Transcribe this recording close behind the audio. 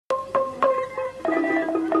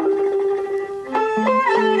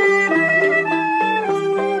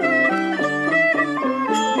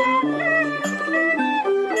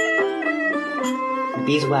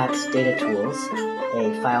Beezwax Datatools,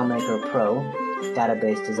 a FileMaker Pro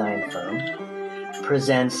database design firm,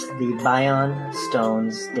 presents the Bayan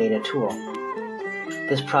Stones Data Tool.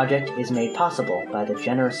 This project is made possible by the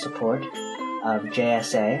generous support of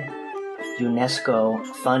JSA, UNESCO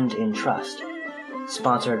Fund in Trust,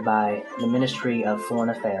 sponsored by the Ministry of Foreign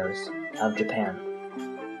Affairs of Japan.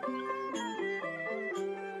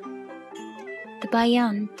 The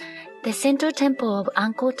Bayan, the central temple of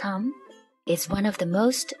Angkor Thom, is one of the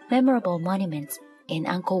most memorable monuments in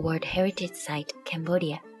Angkor World Heritage Site,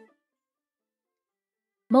 Cambodia.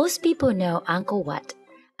 Most people know Angkor Wat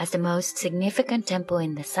as the most significant temple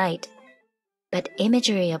in the site, but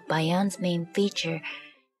imagery of Bayan's main feature,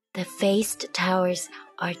 the faced towers,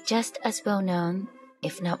 are just as well known,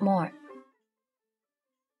 if not more.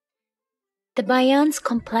 The Bayan's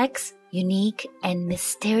complex, unique, and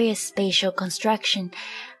mysterious spatial construction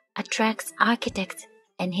attracts architects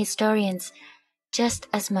and historians just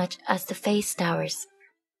as much as the face towers.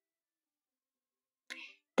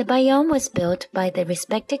 The Bayan was built by the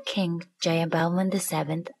respected King Jayavarman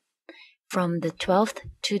VII from the 12th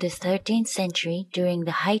to the 13th century during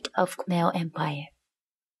the height of Khmer Empire.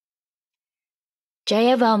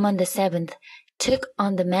 Jayavarman VII took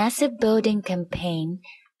on the massive building campaign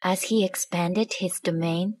as he expanded his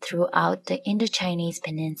domain throughout the Indochinese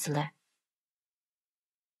peninsula.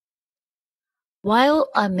 While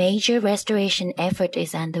a major restoration effort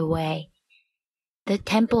is underway, the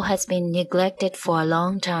temple has been neglected for a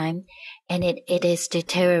long time and it is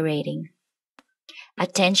deteriorating.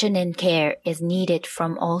 Attention and care is needed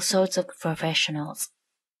from all sorts of professionals.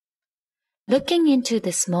 Looking into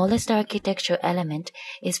the smallest architectural element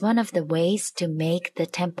is one of the ways to make the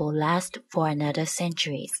temple last for another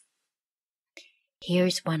centuries.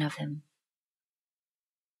 Here's one of them.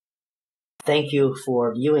 Thank you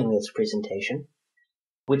for viewing this presentation,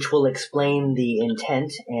 which will explain the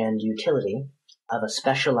intent and utility of a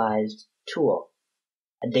specialized tool,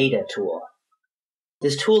 a data tool.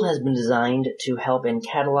 This tool has been designed to help in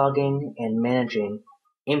cataloging and managing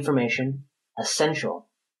information essential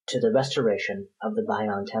to the restoration of the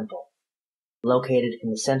Bayan Temple, located in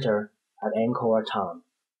the center of Angkor Thom,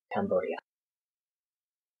 Cambodia.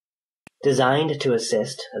 Designed to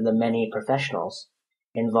assist the many professionals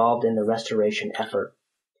involved in the restoration effort,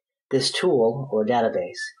 this tool or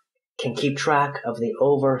database can keep track of the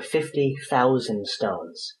over 50,000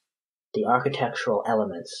 stones, the architectural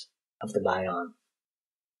elements of the Bayan.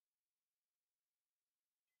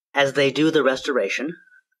 As they do the restoration,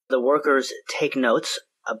 the workers take notes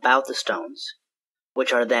about the stones,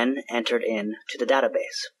 which are then entered into the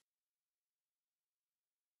database.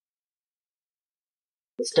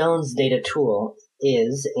 The Stones Data Tool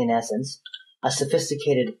is, in essence, a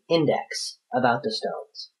sophisticated index about the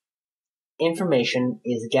stones. Information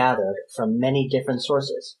is gathered from many different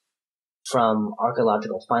sources, from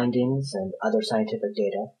archaeological findings and other scientific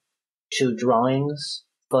data, to drawings,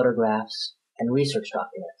 photographs, and research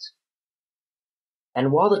documents.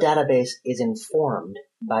 And while the database is informed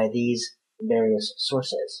by these various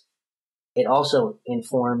sources, it also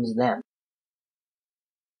informs them.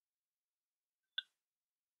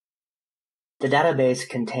 The database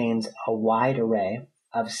contains a wide array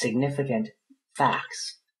of significant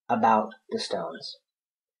facts about the stones.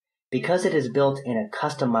 Because it is built in a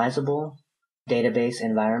customizable database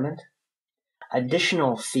environment,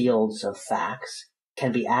 additional fields of facts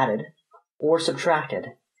can be added or subtracted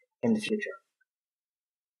in the future.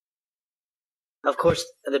 Of course,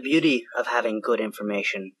 the beauty of having good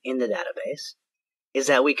information in the database is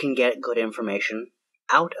that we can get good information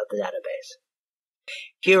out of the database.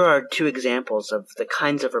 Here are two examples of the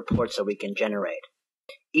kinds of reports that we can generate,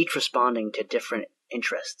 each responding to different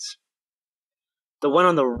interests. The one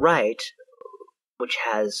on the right, which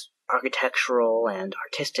has architectural and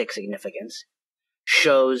artistic significance,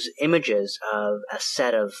 shows images of a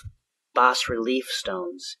set of bas-relief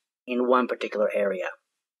stones in one particular area.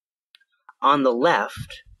 On the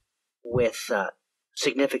left, with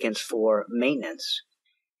significance for maintenance,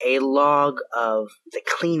 a log of the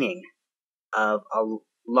cleaning of a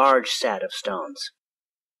large set of stones.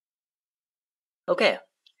 Okay,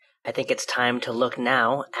 I think it's time to look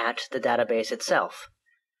now at the database itself.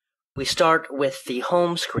 We start with the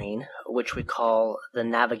home screen, which we call the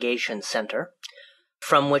Navigation Center,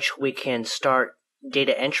 from which we can start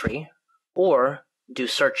data entry or do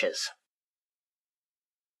searches.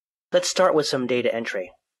 Let's start with some data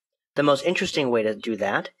entry. The most interesting way to do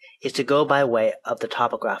that is to go by way of the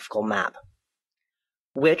topographical map,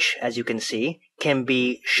 which, as you can see, can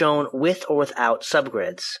be shown with or without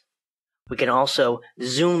subgrids. We can also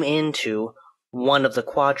zoom into one of the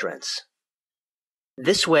quadrants.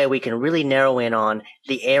 This way we can really narrow in on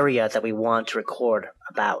the area that we want to record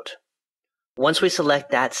about. Once we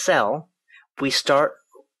select that cell, we start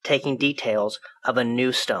taking details of a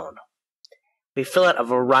new stone. We fill out a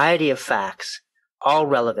variety of facts, all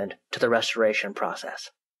relevant to the restoration process.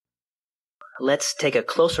 Let's take a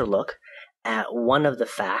closer look at one of the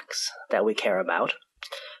facts that we care about,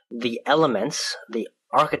 the elements, the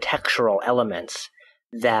architectural elements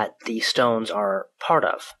that the stones are part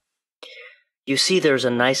of. You see there's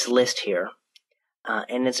a nice list here,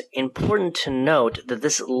 and it's important to note that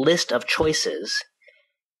this list of choices,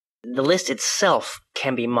 the list itself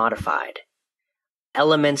can be modified.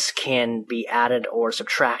 Elements can be added or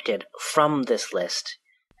subtracted from this list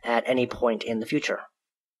at any point in the future.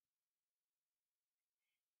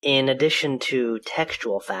 In addition to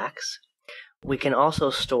textual facts, we can also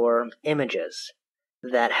store images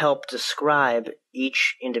that help describe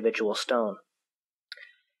each individual stone.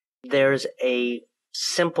 There's a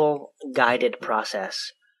simple guided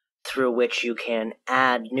process through which you can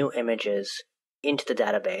add new images into the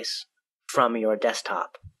database from your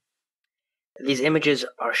desktop. These images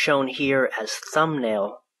are shown here as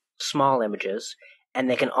thumbnail small images, and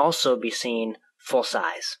they can also be seen full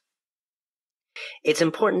size. It's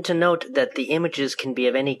important to note that the images can be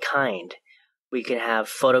of any kind. We can have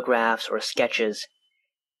photographs or sketches.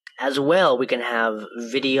 As well, we can have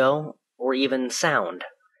video or even sound.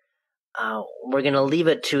 We're going to leave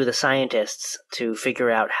it to the scientists to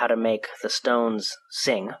figure out how to make the stones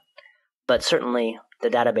sing, but certainly the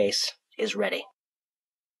database is ready.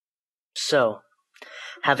 So,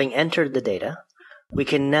 having entered the data, we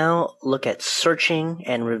can now look at searching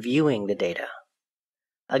and reviewing the data.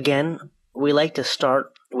 Again, we like to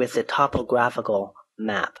start with the topographical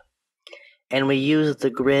map, and we use the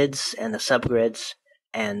grids and the subgrids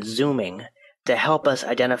and zooming to help us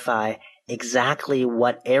identify exactly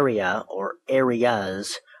what area or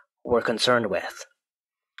areas we're concerned with.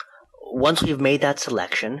 Once we've made that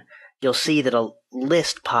selection, you'll see that a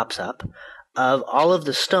list pops up of all of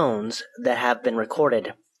the stones that have been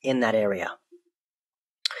recorded in that area.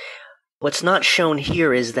 What's not shown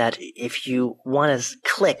here is that if you want to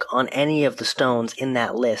click on any of the stones in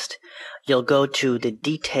that list, you'll go to the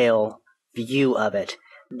detail view of it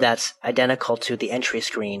that's identical to the entry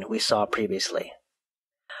screen we saw previously.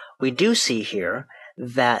 We do see here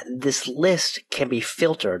that this list can be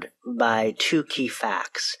filtered by two key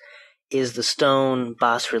facts. Is the stone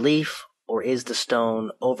bas relief or is the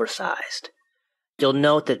stone oversized? You'll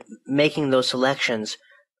note that making those selections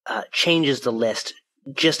changes the list,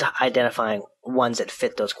 just identifying ones that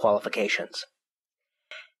fit those qualifications.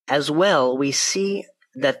 As well, we see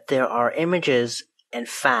that there are images and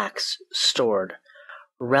facts stored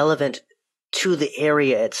relevant to the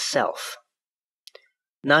area itself.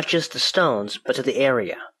 Not just the stones, but to the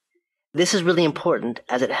area. This is really important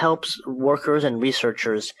as it helps workers and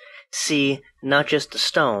researchers see not just the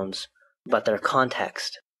stones, but their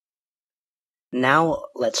context. Now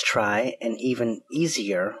let's try an even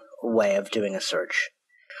easier way of doing a search.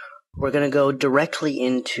 We're going to go directly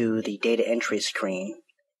into the data entry screen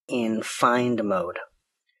in find mode,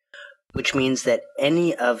 which means that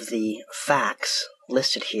any of the facts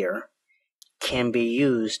listed here can be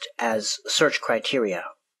used as search criteria.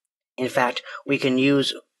 In fact, we can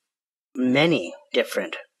use many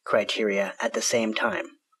different criteria at the same time.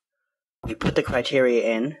 We put the criteria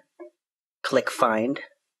in, click find,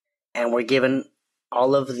 and we're given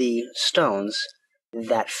all of the stones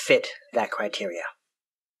that fit that criteria.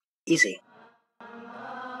 Easy.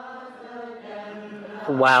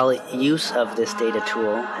 While use of this data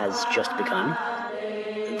tool has just begun,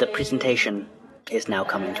 the presentation is now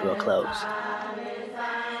coming to a close.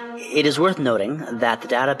 It is worth noting that the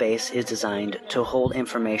database is designed to hold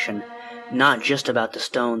information not just about the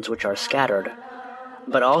stones which are scattered,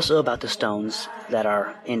 but also about the stones that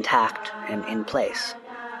are intact and in place.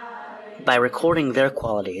 By recording their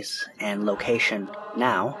qualities and location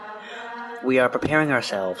now, we are preparing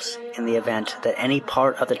ourselves in the event that any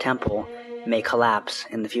part of the temple may collapse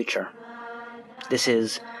in the future. This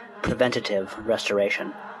is preventative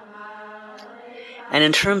restoration. And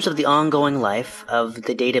in terms of the ongoing life of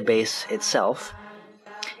the database itself,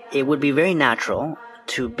 it would be very natural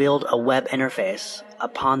to build a web interface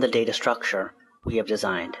upon the data structure we have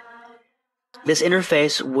designed. This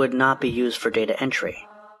interface would not be used for data entry.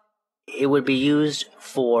 It would be used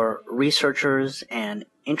for researchers and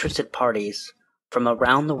interested parties from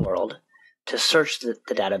around the world to search the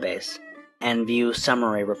database and view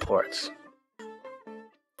summary reports.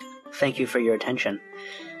 Thank you for your attention.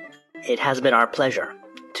 It has been our pleasure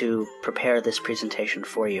to prepare this presentation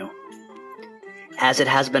for you, as it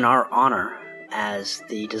has been our honor as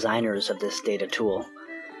the designers of this data tool,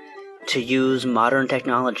 to use modern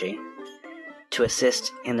technology to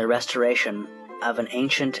assist in the restoration of an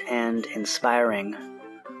ancient and inspiring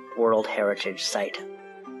World Heritage site.